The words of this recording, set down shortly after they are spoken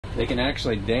They can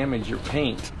actually damage your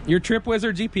paint. Your Trip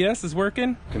Wizard GPS is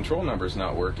working? Control number's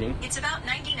not working. It's about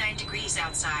 99 degrees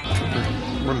outside.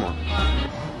 One more.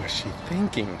 What was she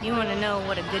thinking? You want to know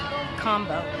what a good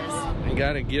combo is. You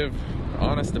gotta give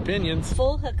honest opinions.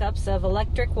 Full hookups of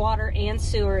electric, water, and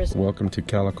sewers. Welcome to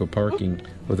Calico Parking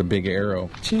with a big arrow.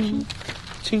 Ching,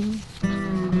 ching.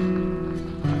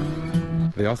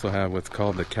 They also have what's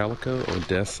called the Calico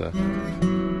Odessa.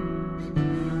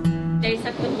 They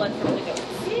suck the blood from the goats.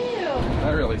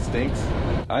 That really stinks.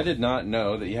 I did not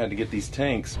know that you had to get these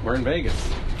tanks. We're in Vegas.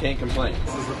 Can't complain.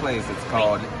 This is the place. It's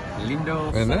called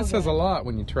Lindo. And that says a lot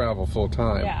when you travel full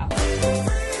time. Yeah.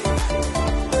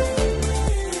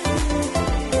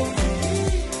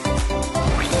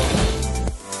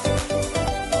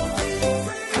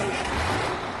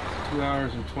 2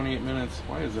 hours and 28 minutes.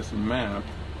 Why is this map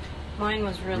Mine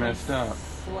was really messed up?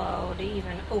 slow to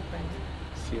even open.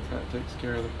 See if that takes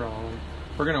care of the problem.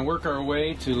 We're gonna work our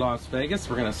way to Las Vegas.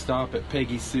 We're gonna stop at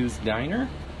Peggy Sue's Diner.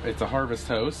 It's a Harvest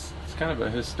House. It's kind of a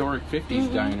historic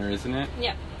 50s diner, isn't it?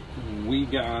 Yep. We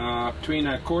got between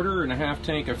a quarter and a half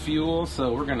tank of fuel,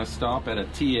 so we're gonna stop at a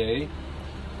TA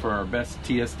for our best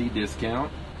TSD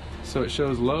discount. So it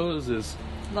shows Lowe's is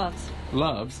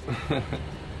Loves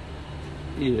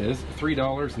is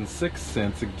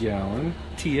 $3.06 a gallon.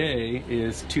 TA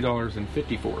is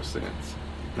 $2.54.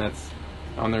 That's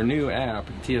on their new app,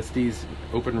 TSD's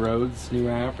Open Roads new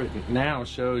app. It now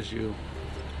shows you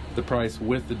the price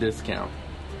with the discount.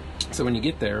 So when you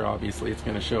get there, obviously it's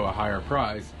going to show a higher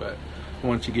price, but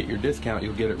once you get your discount,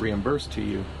 you'll get it reimbursed to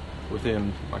you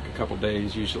within like a couple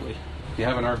days usually. If you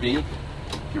have an RV,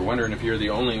 if you're wondering if you're the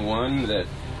only one that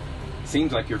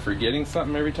seems like you're forgetting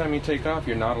something every time you take off,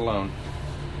 you're not alone.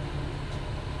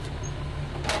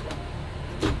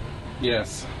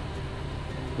 Yes,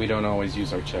 we don't always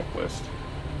use our checklist.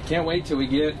 Can't wait till we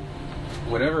get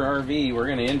whatever RV we're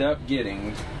going to end up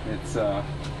getting. It's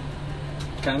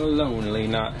kind of lonely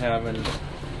not having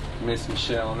Miss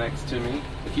Michelle next to me.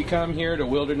 If you come here to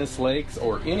Wilderness Lakes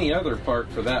or any other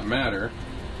park for that matter,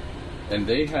 and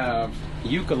they have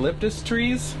eucalyptus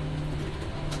trees,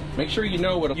 make sure you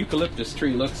know what a eucalyptus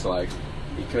tree looks like,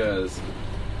 because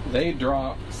they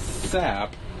drop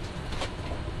sap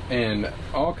and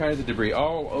all kinds of debris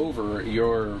all over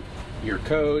your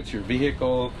coach, your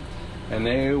vehicle, and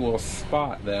they will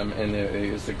spot them, and it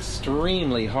is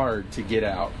extremely hard to get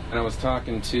out. And I was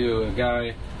talking to a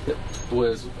guy that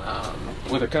was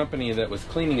with a company that was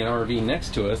cleaning an RV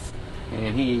next to us,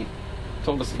 and he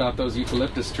told us about those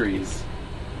eucalyptus trees.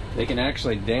 They can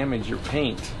actually damage your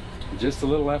paint. Just a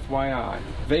little FYI.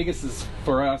 Vegas is,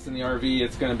 for us in the RV,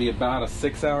 it's going to be about a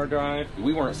 6-hour drive.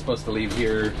 We weren't supposed to leave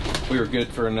here. We were good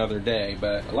for another day,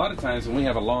 but a lot of times when we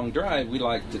have a long drive, we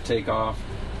like to take off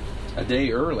a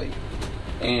day early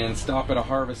and stop at a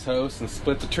Harvest House and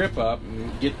split the trip up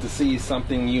and get to see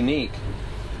something unique.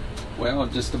 Well,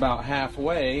 just about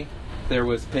halfway, there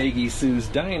was Peggy Sue's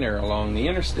Diner along the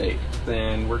interstate.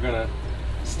 Then we're going to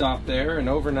stop there and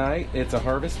overnight. It's a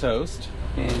Harvest Host.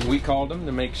 And we called them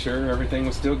to make sure everything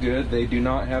was still good. They do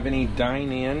not have any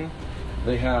dine-in.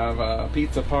 They have a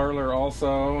pizza parlor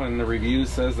also, and the review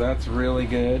says that's really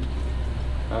good.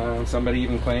 Somebody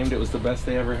even claimed it was the best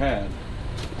they ever had.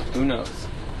 Who knows?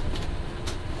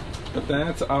 But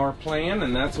that's our plan,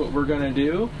 and that's what we're going to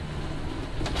do.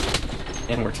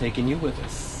 And we're taking you with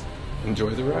us. Enjoy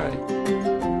the ride.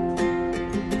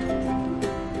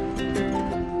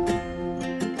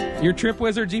 Your Trip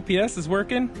Wizard GPS is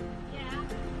working?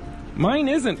 Mine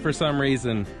isn't for some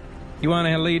reason. You want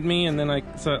to lead me, and then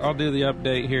so I'll do the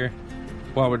update here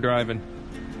while we're driving.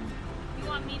 You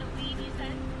want me to lead, you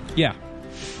said? Yeah.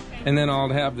 Okay. And then I'll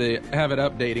have it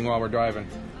updating while we're driving.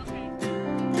 Okay.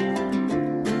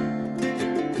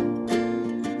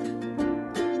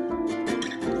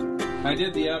 I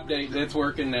did the update. It's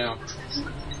working now.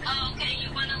 Oh, okay.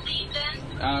 You want to lead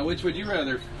then? Which would you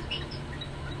rather?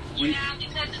 Yeah,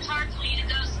 because it's hard for me to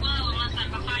go slow unless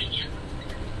I'm behind you.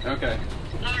 Okay.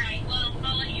 All right. Well,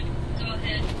 I'll let you go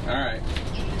ahead. All right.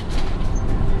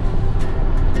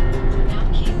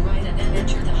 Now keep right and then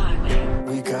enter the highway.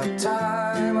 We got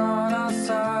time on our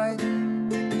side.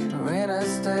 We're in a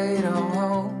state of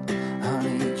hope. I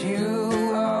need you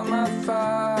on my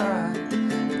fire.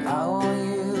 I want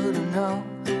you to know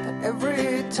that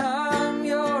every time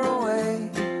you're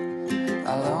away,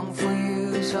 I long for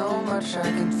you so much I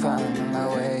can find my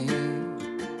way.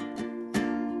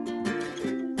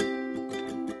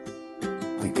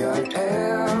 We got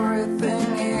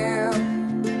everything here,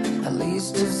 at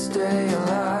least to stay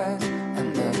alive.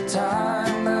 And the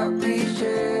time that we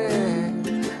share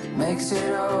makes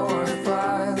it all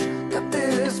worthwhile. Got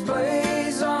this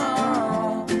place on our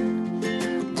own.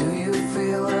 Do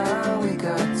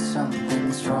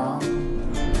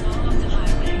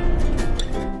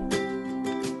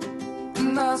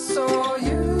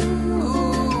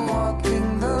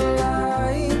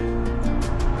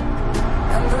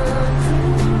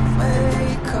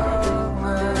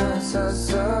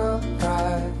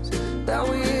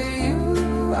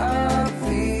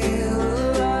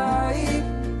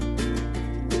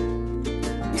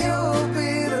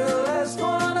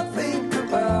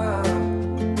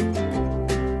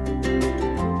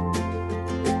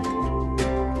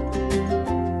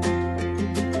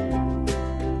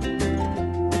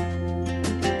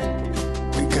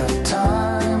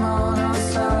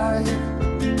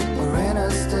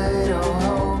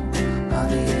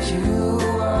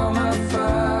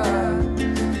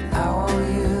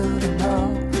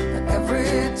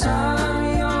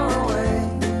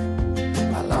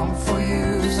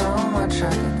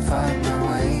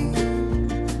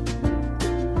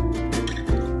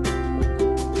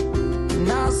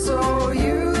saw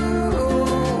you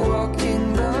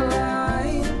walking the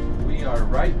line. We are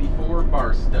right before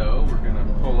Barstow. We're gonna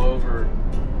pull over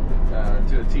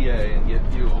to a TA and get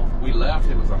fuel. We left,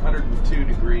 it was 102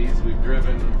 degrees. We've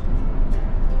driven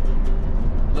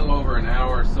a little over an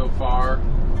hour so far,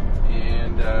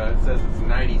 and it says it's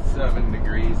 97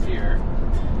 degrees here.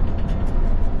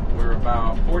 We're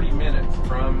about 40 minutes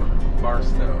from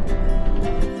Barstow.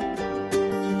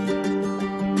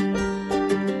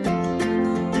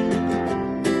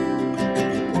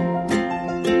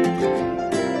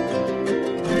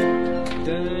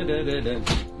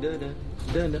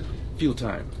 Fuel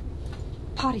time.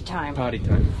 Potty time. Potty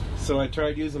time. So I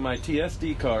tried using my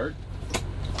TSD card.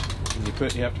 And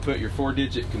you have to put your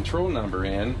 4-digit control number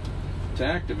in to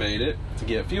activate it to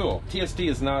get fuel. TSD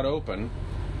is not open.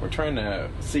 We're trying to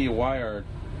see why our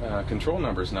control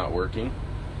number is not working.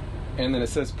 And then it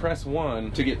says press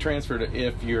 1 to get transferred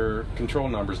if your control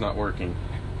number is not working.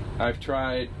 I've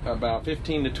tried about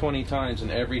 15 to 20 times,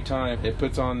 and every time it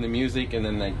puts on the music and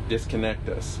then they disconnect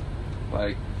us.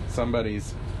 Like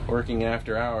somebody's working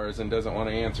after hours and doesn't want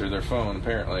to answer their phone,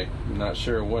 apparently. I'm not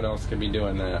sure what else could be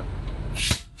doing that.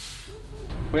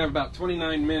 We have about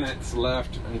 29 minutes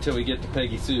left until we get to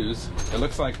Peggy Sue's. It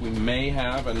looks like we may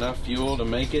have enough fuel to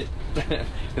make it.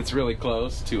 It's really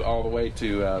close to all the way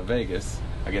to Vegas,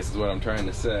 I guess is what I'm trying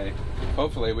to say.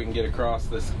 Hopefully we can get across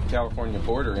this California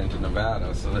border into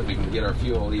Nevada so that we can get our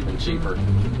fuel even cheaper.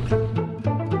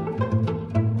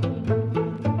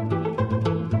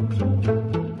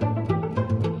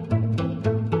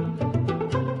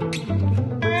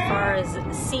 As far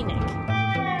as scenic.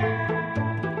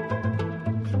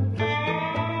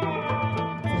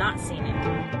 Not scenic.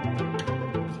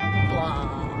 Blah.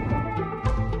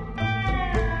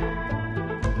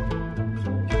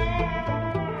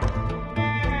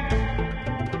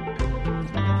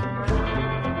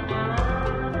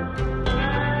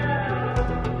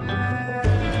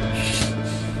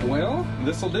 Well,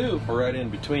 this'll do. We're right in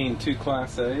between two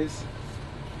Class A's,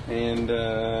 and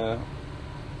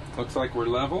looks like we're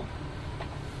level.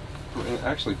 We're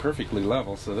actually perfectly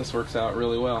level, so this works out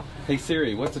really well. Hey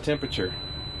Siri, what's the temperature?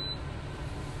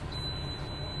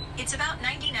 It's about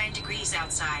 99 degrees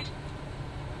outside.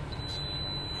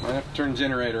 I have to turn the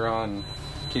generator on,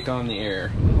 kick on the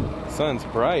air. Sun's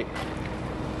bright.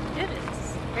 It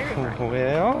is very bright.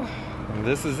 Well,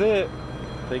 this is it.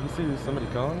 Peggy Sue, somebody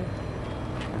calling?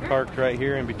 I'm parked right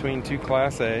here in between two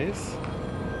Class A's,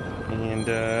 and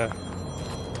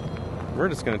we're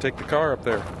just going to take the car up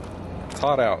there. It's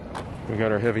hot out. We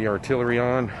got our heavy artillery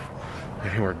on,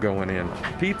 and we're going in.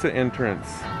 Pizza entrance.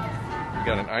 We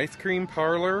got an ice cream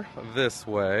parlor this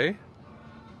way.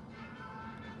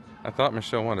 I thought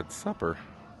Michelle wanted supper.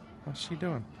 What's she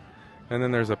doing? And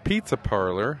then there's a pizza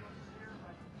parlor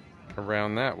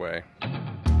around that way.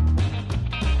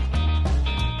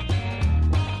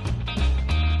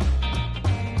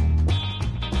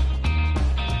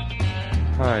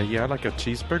 Hi, yeah, I'd like a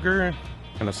cheeseburger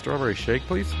and a strawberry shake,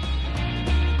 please.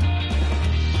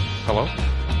 Hello?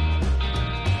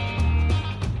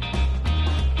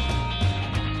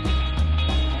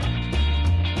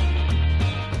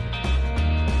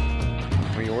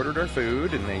 We ordered our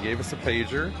food and they gave us a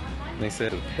pager. And they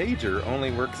said a pager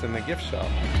only works in the gift shop.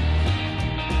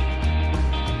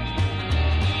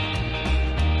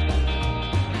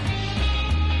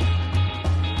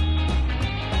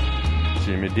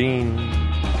 Jimmy Dean.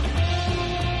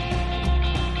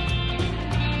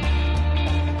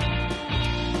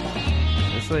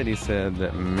 This lady said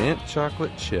that mint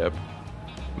chocolate chip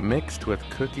mixed with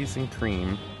cookies and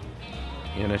cream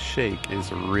in a shake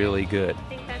is really good.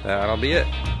 That'll be it.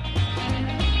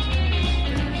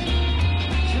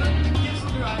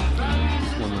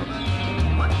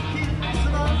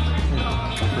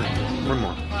 One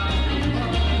more.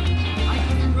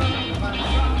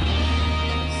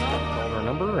 Called our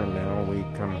number, and now we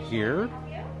come here.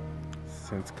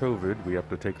 Since COVID, we have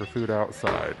to take our food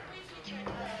outside.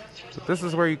 But this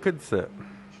is where you could sit.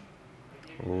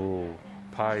 Oh,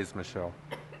 pies, Michelle.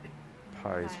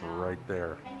 Pies right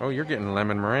there. Oh, you're getting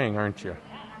lemon meringue, aren't you?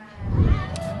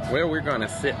 Well, we're gonna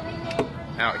sit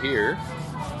out here.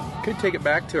 Could take it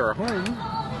back to our home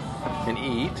and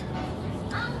eat,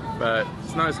 but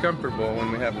it's not as comfortable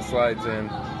when we have the slides in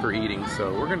for eating.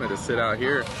 So we're gonna just sit out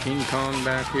here. King Kong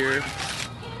back here.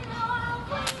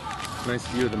 Nice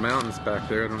view of the mountains back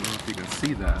there. I don't know if you can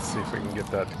see that. Let's see if we can get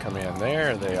that to come in.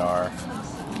 There they are.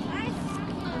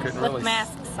 Couldn't With really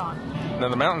masks on. No,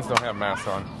 the mountains don't have masks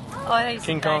on. Oh, I thought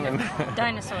King Kong and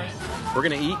dinosaurs. We're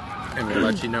gonna eat and we'll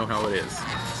let you know how it is.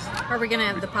 Are we gonna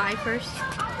have the pie first?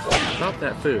 About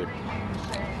that food.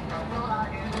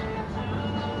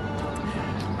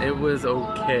 It was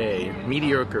okay,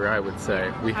 mediocre, I would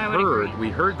say. We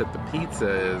heard that the pizza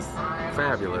is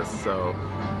fabulous, so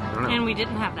I don't know. And we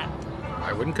didn't have that.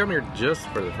 I wouldn't come here just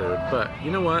for the food, but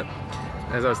you know what?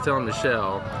 As I was telling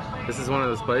Michelle, this is one of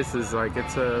those places, like,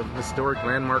 it's a historic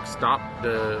landmark stop,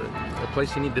 a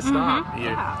place you need to stop.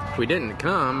 Yeah. If we didn't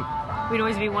come, We'd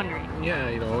always be wondering. yeah,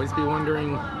 you'd always be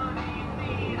wondering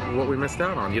what we missed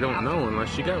out on. You don't know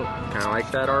unless you go. Kind of like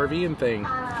that RVing thing.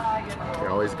 You're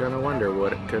always gonna wonder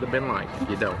what it could have been like if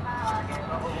you don't.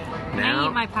 Can I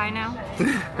eat my pie now?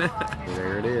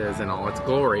 There it is in all its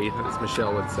glory, as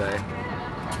Michelle would say.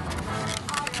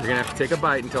 You're gonna have to take a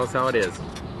bite and tell us how it is.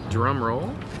 Drum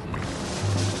roll.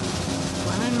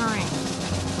 Lemon meringue.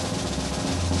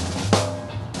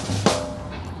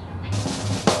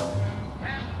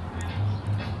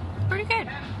 Pretty good.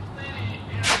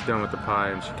 She's done with the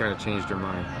pie and she kind of changed her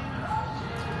mind.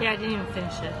 Yeah, I didn't even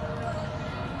finish it.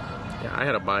 Yeah, I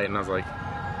had a bite and I was like,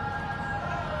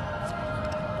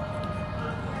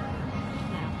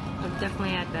 Yeah, I've definitely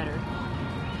had better.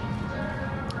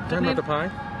 done with the pie?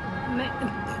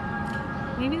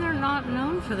 Maybe they're not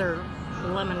known for their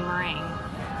lemon meringue,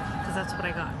 because that's what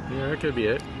I got. Yeah, that could be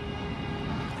it.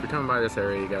 If you're coming by this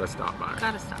area, you gotta stop by.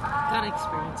 Gotta stop. Gotta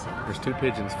experience it. There's two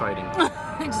pigeons fighting.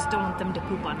 I just don't want them to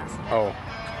poop on us. Oh,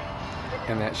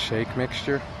 and that shake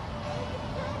mixture?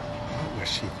 What was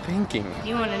she thinking?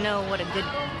 You want to know what a good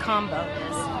combo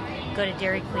is? Go to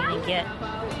Dairy Queen and get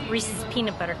Reese's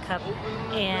Peanut Butter Cup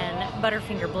and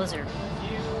Butterfinger Blizzard.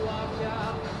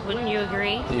 Wouldn't you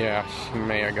agree? Yeah, she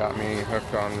may have got me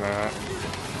hooked on that.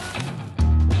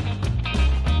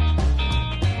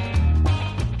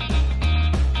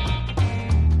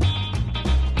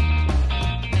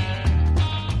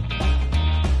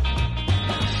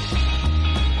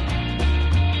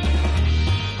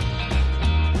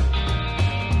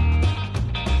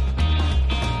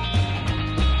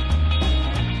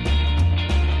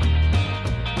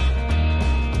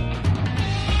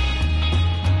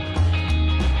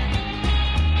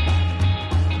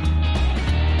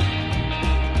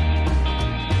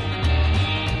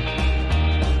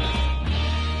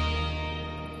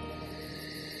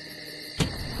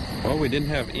 Well, we didn't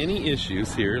have any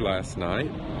issues here last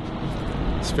night.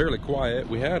 It's fairly quiet.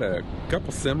 We had a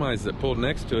couple semis that pulled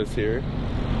next to us here,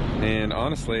 and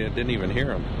honestly, I didn't even hear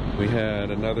them. We had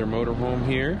another motorhome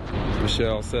here.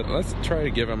 Michelle said, let's try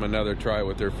to give them another try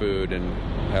with their food and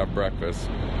have breakfast.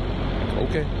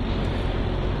 Okay.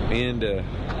 And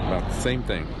about the same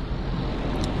thing.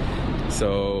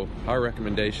 So our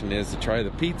recommendation is to try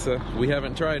the pizza. We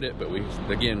haven't tried it, but we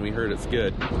heard it's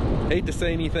good. Hate to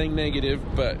say anything negative,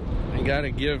 but you gotta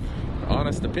give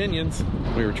honest opinions.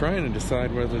 We were trying to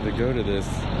decide whether to go to this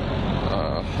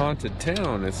haunted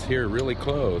town. It's here really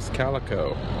close,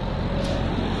 Calico.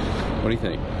 What do you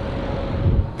think?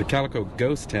 The Calico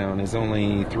Ghost Town is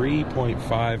only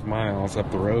 3.5 miles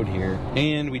up the road here,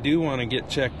 and we do want to get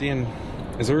checked in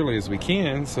as early as we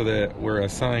can so that we're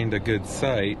assigned a good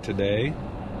site today.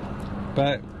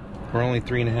 But we're only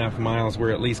 3.5 miles.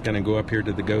 We're at least going to go up here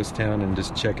to the ghost town and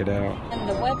just check it out. And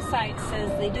the website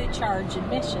says they do charge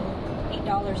admission,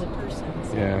 $8 a person.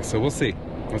 So. Yeah, so we'll see.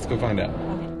 Let's go find out.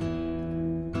 Okay.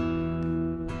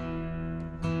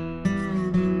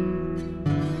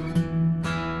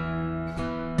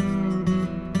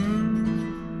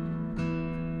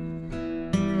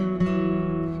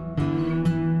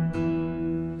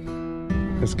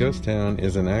 This ghost town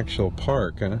is an actual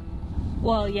park, huh?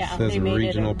 Well, yeah. It says they made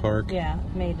regional it park. Yeah,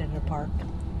 made it a park.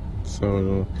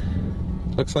 So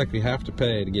looks like we have to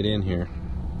pay to get in here.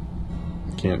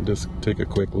 Can't just take a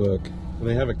quick look.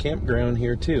 They have a campground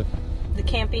here too. The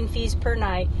camping fees per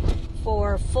night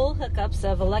for full hookups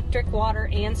of electric, water,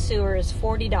 and sewer is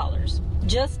 $40.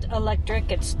 Just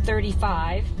electric, it's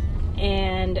 $35,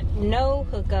 and no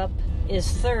hookup is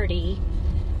 $30.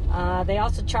 They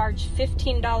also charge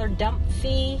 $15 dump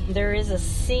fee. There is a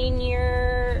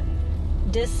senior,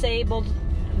 disabled,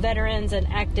 veterans, and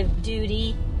active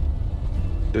duty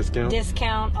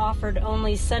discount offered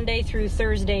only Sunday through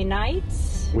Thursday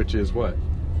nights. Which is what?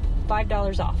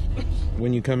 $5 off.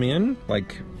 When you come in,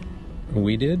 like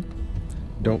we did,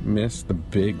 don't miss the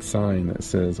big sign that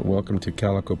says "Welcome to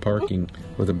Calico Parking"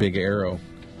 with a big arrow.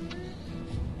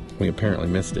 We apparently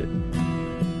missed it.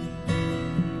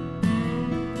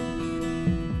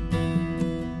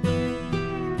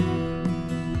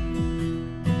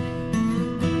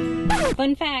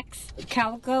 Fun facts.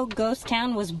 Calico Ghost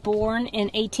Town was born in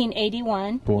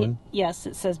 1881. Born? Yes,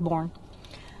 it says born.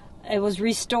 It was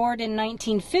restored in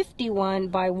 1951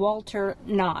 by Walter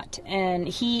Knott, and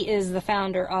he is the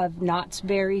founder of Knott's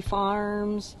Berry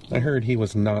Farms. I heard he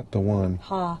was not the one.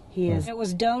 He is. It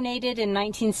was donated in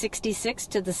 1966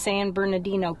 to the San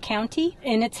Bernardino County.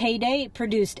 In its heyday, it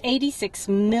produced $86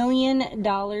 million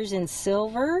in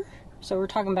silver. So we're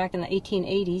talking back in the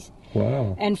 1880s.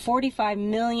 Wow. And $45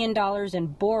 million in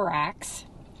borax.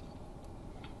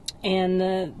 And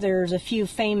there's a few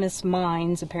famous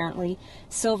mines, apparently.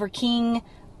 Silver King,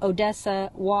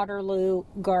 Odessa, Waterloo,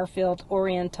 Garfield,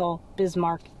 Oriental,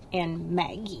 Bismarck, and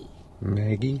Maggie.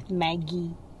 Maggie?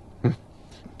 Maggie.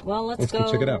 Well, let's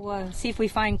go check it out. See if we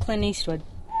find Clint Eastwood.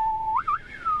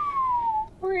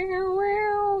 In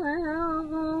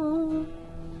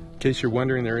case you're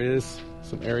wondering, there is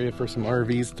some area for some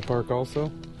RVs to park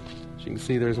also. As you can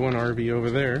see, there's one RV over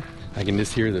there. I can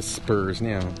just hear the spurs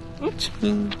now.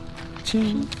 Ching,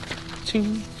 ching,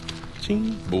 ching,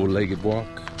 ching. Bow-legged walk.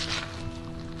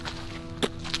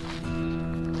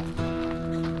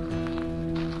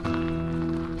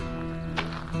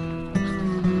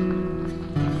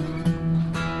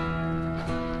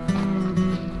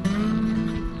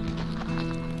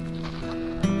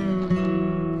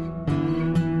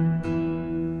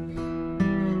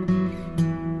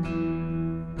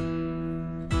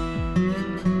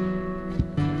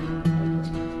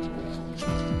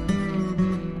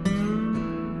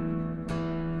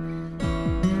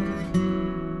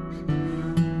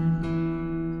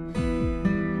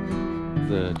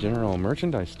 The general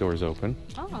merchandise store's open.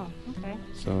 Oh, okay.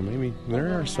 So maybe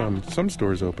there are some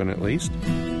stores open at least.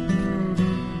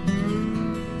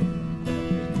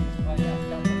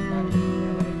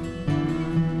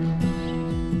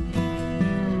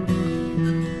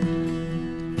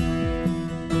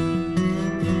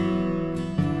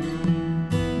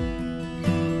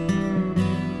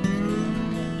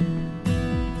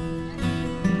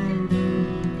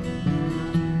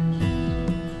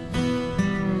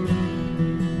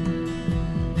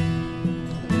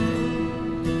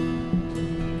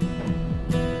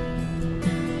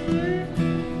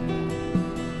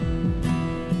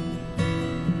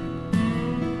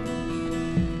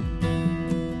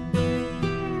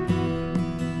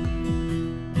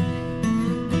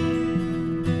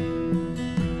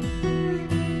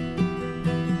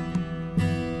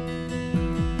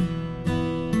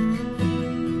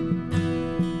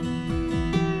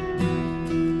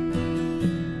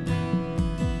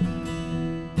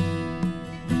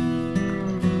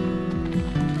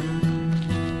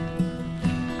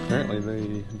 Apparently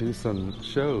they do some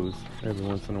shows every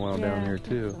once in a while down here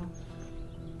too. So.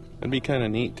 It'd be kind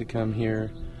of neat to come here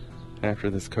after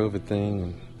this COVID thing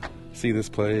and see this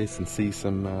place and see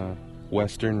some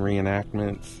Western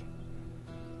reenactments.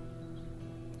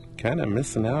 Kind of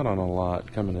missing out on a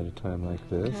lot coming at a time like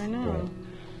this. I know.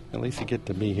 But at least you get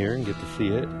to be here and get to see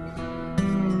it.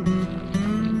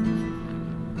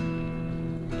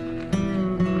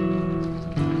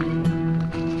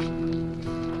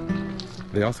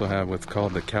 They also have what's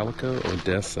called the Calico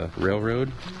Odessa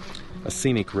Railroad, a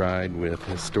scenic ride with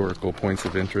historical points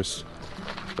of interest,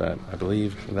 but I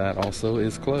believe that also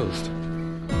is closed.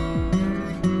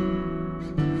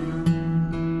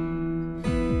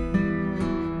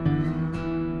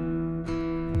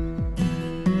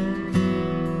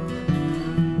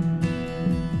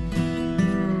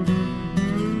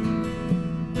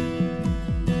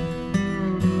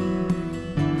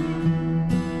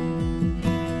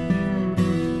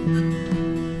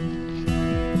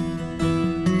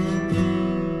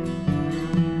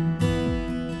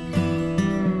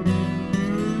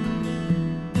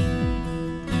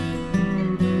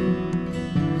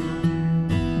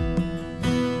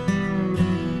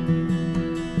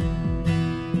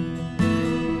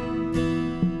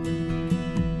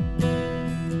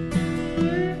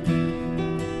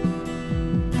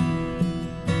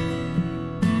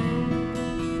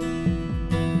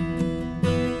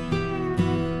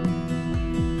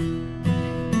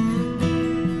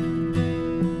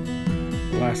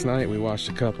 Last night we watched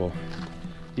a couple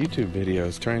YouTube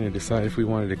videos trying to decide if we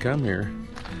wanted to come here.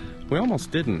 We almost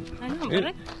didn't. I know,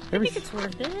 but I think it's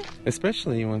worth it.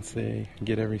 Especially once they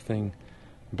get everything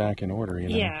back in order, you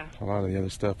know. Yeah. A lot of the other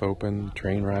stuff open,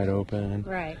 train ride open,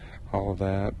 Right. all of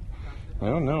that. I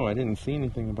don't know, I didn't see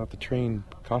anything about the train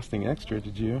costing extra,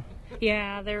 did you?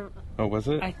 Yeah, there. Oh, was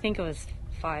it? I think it was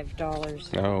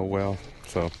 $5. Oh, well,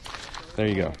 so there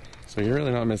you go. So you're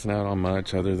really not missing out on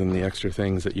much other than the extra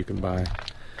things that you can buy.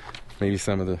 Maybe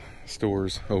some of the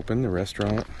stores open, the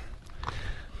restaurant.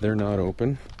 they're not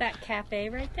open. That cafe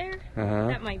right there, Uh-huh.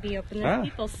 that might be open. There's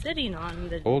people sitting on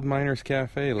the... Old Miners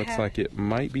Cafe looks like it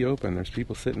might be open. There's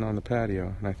people sitting on the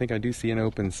patio, and I think I do see an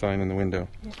open sign in the window.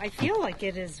 I feel like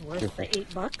it is worth the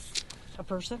 $8 a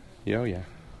person. Yeah, oh yeah.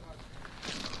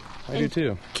 I do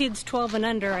too. Kids 12 and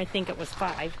under, I think it was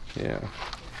 $5. Yeah.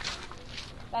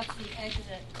 That's the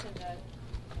exit to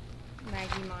the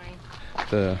Maggie Mine.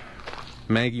 The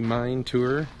Maggie Mine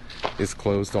tour is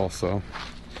closed also.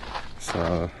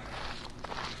 So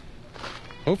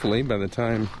hopefully by the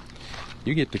time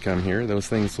you get to come here, those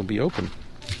things will be open.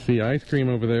 See ice cream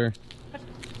over there.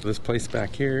 This place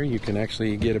back here, you can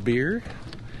actually get a beer.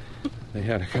 They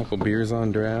had a couple beers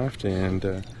on draft, and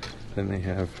then they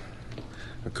have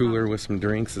a cooler with some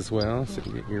drinks as well, so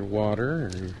you get your water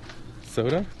or your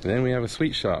soda. And then we have a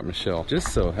sweet shop, Michelle. Just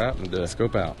so happened to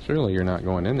scope out. Surely you're not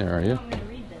going in there, are you?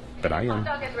 But I am.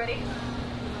 Dog is ready.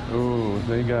 Oh,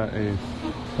 they got a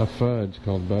fudge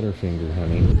called Butterfinger,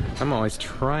 honey. I'm always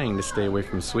trying to stay away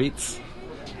from sweets.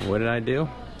 What did I do?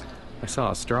 I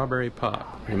saw a strawberry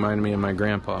pop. Reminded me of my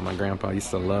grandpa. My grandpa used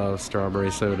to love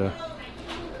strawberry soda.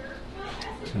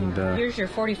 And here's your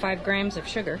 45 grams of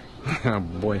sugar. oh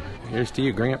boy, here's to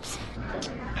you, Gramps.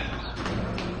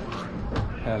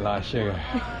 Had a lot of sugar.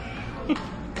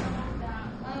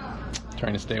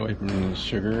 Trying to stay away from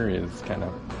sugar is kind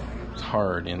of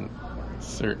hard in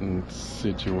certain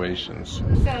situations.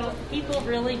 So people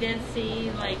really did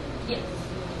see, like, Yes.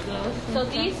 ghosts. So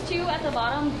these two at the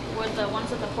bottom were the ones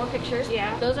with the 4 pictures.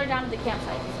 Yeah. Those are down at the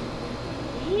campsite.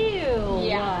 Ew.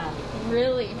 Yeah.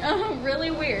 Really,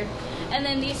 really weird. And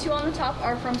then these two on the top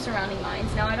are from surrounding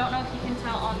mines. Now I don't know if you can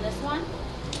tell on this one,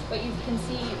 but you can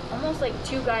see almost like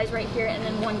 2 guys right here and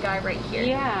then 1 guy right here.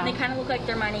 Yeah. And they kind of look like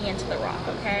they're mining into the rock,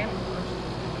 okay?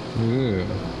 Ew.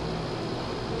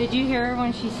 Did you hear her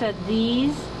when she said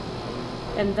these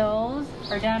and those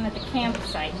are down at the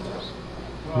campsite?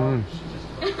 And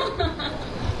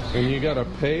you gotta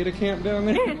pay to camp down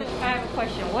there? I have a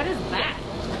question. What is that?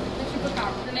 The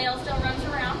chupacabra. The male still runs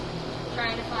around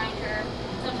trying to find her.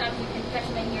 Sometimes you can catch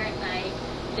them in here at night.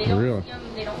 They don't Really? see them.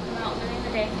 They don't come out during the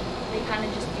day. They kind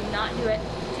of just do not do it.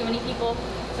 Too many people.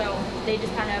 So they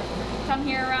just kind of come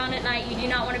here around at night. You do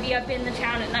not want to be up in the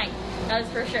town at night. That is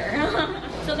for sure.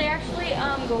 So they actually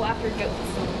go after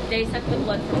goats. They suck the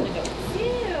blood from the goats.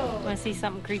 Ew. Want to see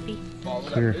something creepy?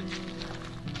 Here.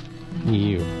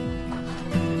 Ew.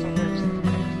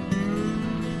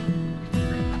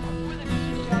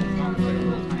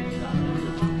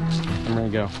 I'm ready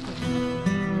to go.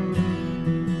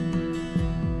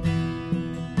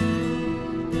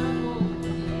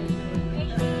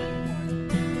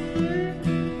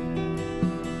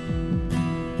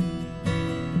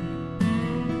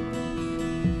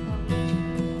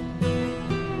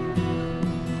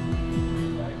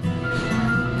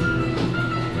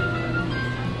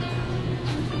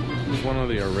 One of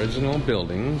the original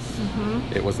buildings.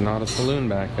 It was not a saloon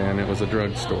back then, it was a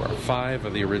drugstore. 5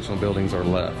 of the original buildings are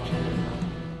left.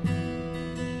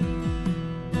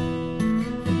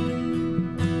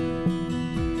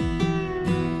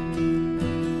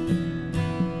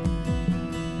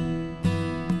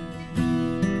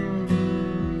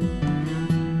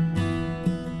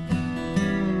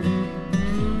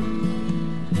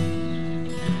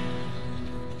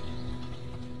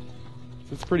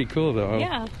 It's pretty cool though.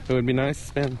 Yeah. It would be nice to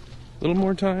spend a little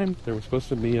more time. There was supposed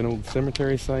to be an old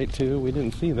cemetery site too. We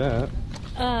didn't see that.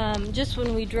 Just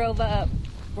when we drove up,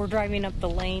 we're driving up the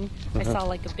lane, I saw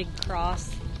like a big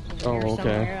cross over here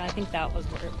somewhere. I think that was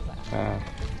where it was at.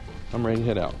 I'm ready to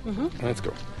head out. Let's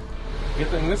go. Good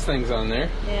thing this thing's on there.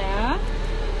 Yeah.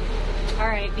 All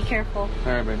right, be careful.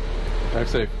 All right, babe. Drive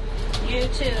safe. You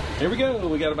too. Here we go.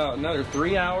 We got about another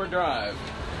 3-hour drive.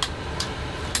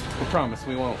 We promise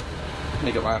we won't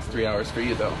make it last 3 hours for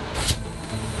you though.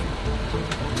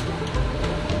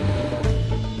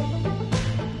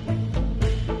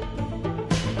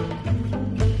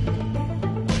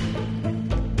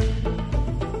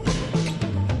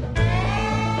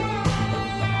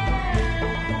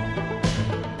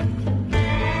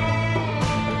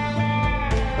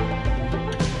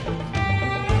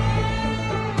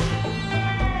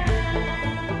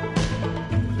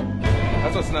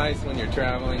 That's what's nice when you're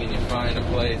traveling and you find a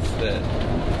place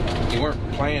that you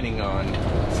weren't planning on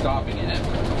stopping at.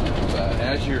 But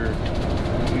as you're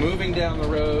moving down the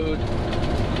road,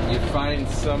 you find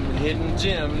some hidden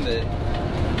gem that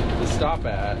to stop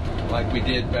at, like we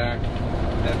did back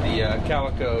at the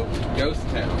Calico Ghost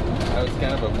Town. That was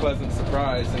kind of a pleasant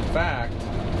surprise. In fact,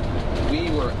 we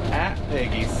were at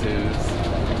Peggy Sue's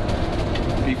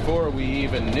before we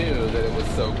even knew that it was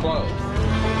so close.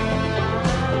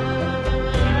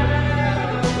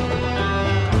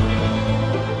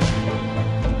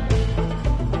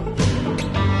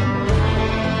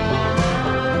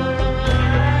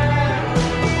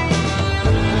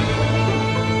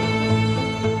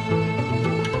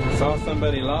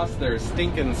 Somebody lost their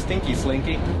stinky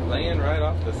slinky laying right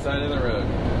off the side of the road.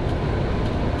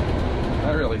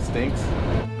 That really stinks.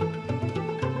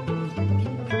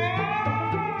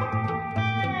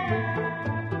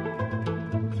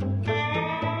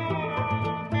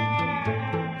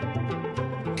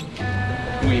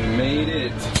 We made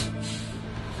it.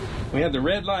 We had the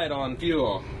red light on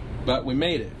fuel, but we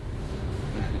made it.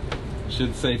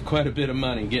 Should save quite a bit of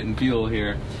money getting fuel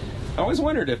here. I always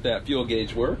wondered if that fuel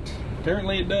gauge worked.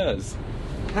 Apparently it does.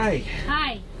 Hi.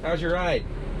 Hi. How's your ride?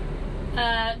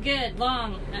 Good,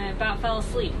 long. I about fell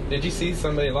asleep. Did you see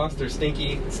somebody lost their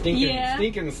stinky slinky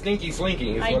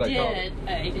is what I called it.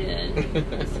 I did.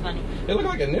 It's funny. It looked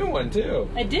like a new one too.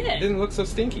 I did. It didn't look so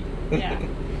stinky. Yeah.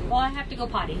 Well, I have to go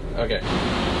potty. Okay.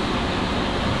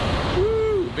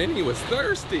 Woo, Benny was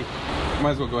thirsty.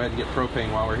 Might as well go ahead and get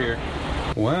propane while we're here.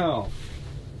 Wow.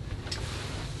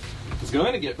 I was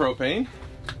going to get propane.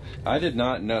 I did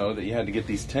not know that you had to get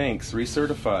these tanks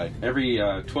recertified every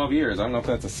 12 years. I don't know if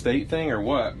that's a state thing or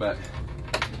what, but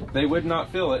they would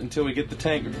not fill it until we get the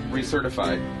tank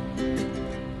recertified.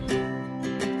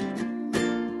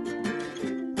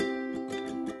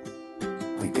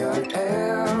 We got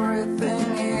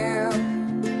everything here,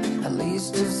 at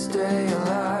least to stay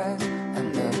alive.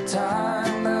 And the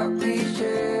time that we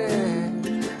share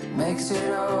makes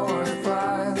it all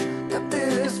worthwhile. Got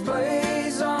this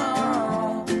place on our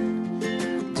own.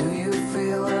 Do you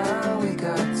feel that we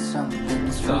got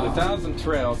something So strong? the 1,000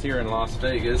 Trails here in Las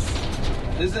Vegas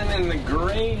isn't in the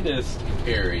greatest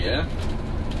area,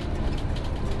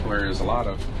 whereas a lot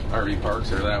of RV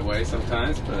parks are that way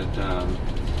sometimes, but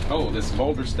oh, this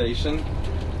Boulder Station,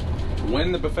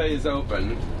 when the buffet is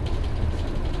open,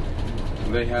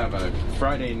 they have a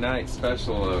Friday night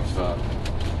special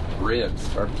of ribs,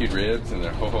 barbecued ribs, and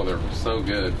they're so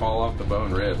good, fall off the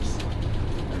bone ribs,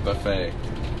 buffet.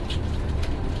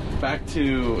 Back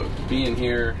to being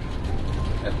here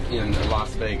in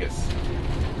Las Vegas.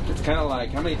 It's kind of like,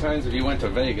 how many times have you went to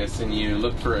Vegas and you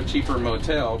looked for a cheaper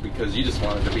motel because you just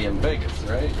wanted to be in Vegas,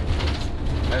 right?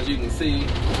 As you can see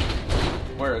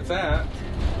where it's at,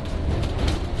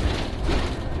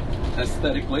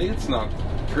 aesthetically it's not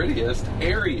the prettiest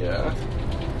area,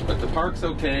 but the park's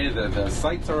okay. The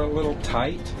sites are a little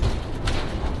tight,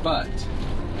 but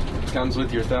it comes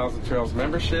with your 1,000 Trails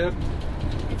membership.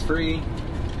 It's free.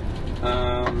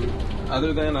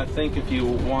 Other than, I think, if you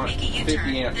want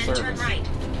 50 amp service.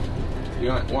 You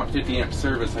want 50 amp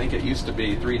service, I think it used to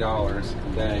be $3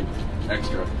 a day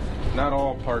extra. Not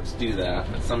all parks do that,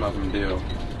 but some of them do.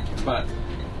 But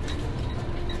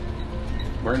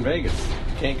we're in Vegas.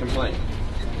 Can't complain.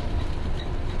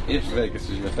 If Vegas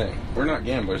is your thing. We're not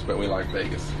gamblers, but we like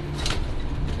Vegas.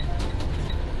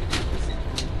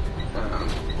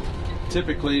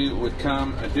 Typically would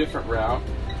come a different route,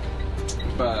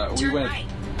 but we went. Right,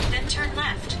 then turn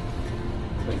left.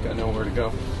 I think I know where to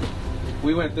go.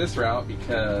 We went this route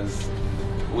because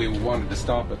we wanted to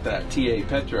stop at that TA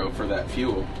Petro for that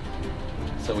fuel.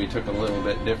 So we took a little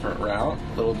bit different route,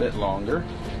 a little bit longer.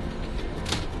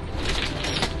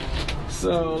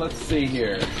 So let's see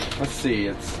here. Let's see,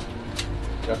 it's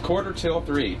a quarter till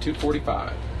 3,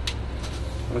 2:45.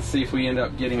 Let's see if we end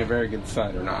up getting a very good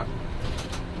site or not.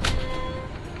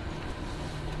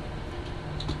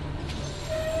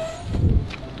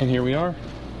 And here we are.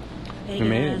 We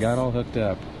made it, got all hooked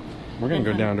up. We're gonna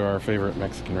go down to our favorite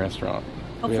Mexican restaurant.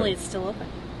 Hopefully it's still open.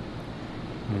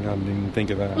 I didn't even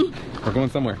think of that. We're going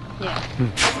somewhere. Yeah.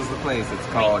 This is the place. It's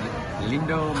called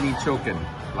Lindo Michoacan.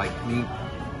 Like me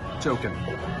choking.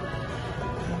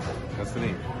 That's the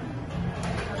name.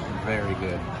 Very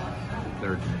good.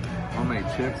 Their homemade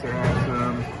chips are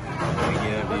awesome. They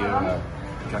give you a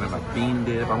kind of a bean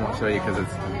dip. I won't show you because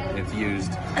it's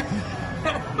used.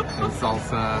 And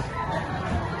salsa.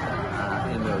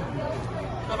 And the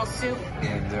Little soup.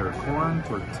 and their corn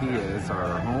tortillas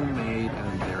are homemade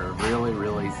and they're really,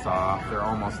 really soft. They're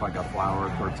almost like a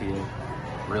flour tortilla.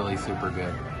 Really super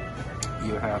good.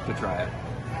 You have to try it.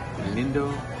 Lindo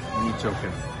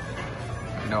Michoacan.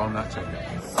 No, I'm not checking.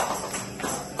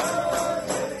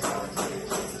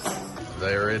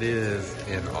 There it is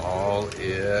in all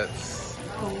its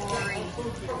Glory.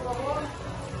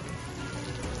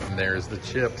 And there's the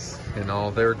chips in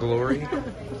all their glory.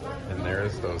 And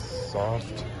there's those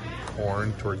soft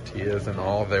corn tortillas in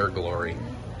all their glory.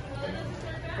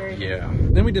 Yeah.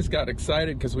 Then we just got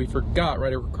excited because we forgot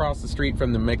right across the street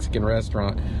from the Mexican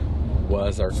restaurant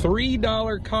was our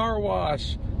 $3 car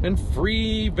wash and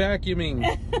free vacuuming.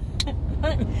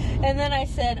 And then I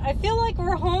said, I feel like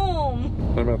we're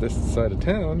home. What about this side of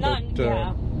town? Not, but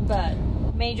yeah, but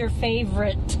major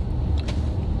favorite.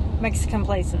 Mexican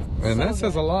places. And So that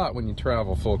says a good. lot when you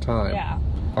travel full time. Yeah.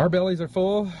 Our bellies are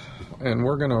full, and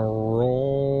we're gonna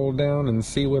roll down and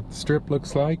see what the strip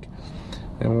looks like.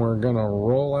 And we're gonna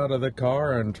roll out of the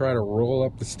car and try to roll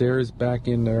up the stairs back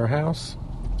into our house.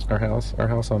 Our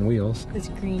house on wheels. It's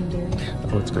green, dear.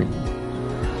 Oh, it's green.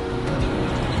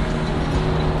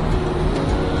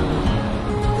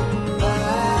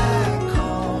 Back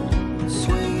home,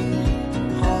 sweet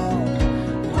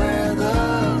home, where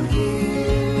the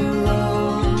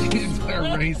heroes These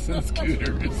are racing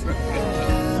scooters.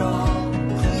 get all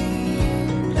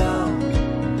cleaned up.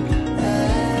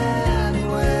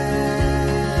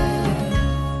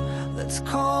 Anyway, let's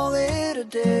call it a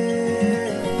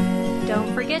day.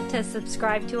 Don't forget to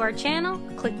subscribe to our channel,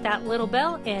 click that little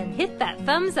bell, and hit that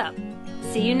thumbs up.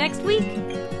 See you next week.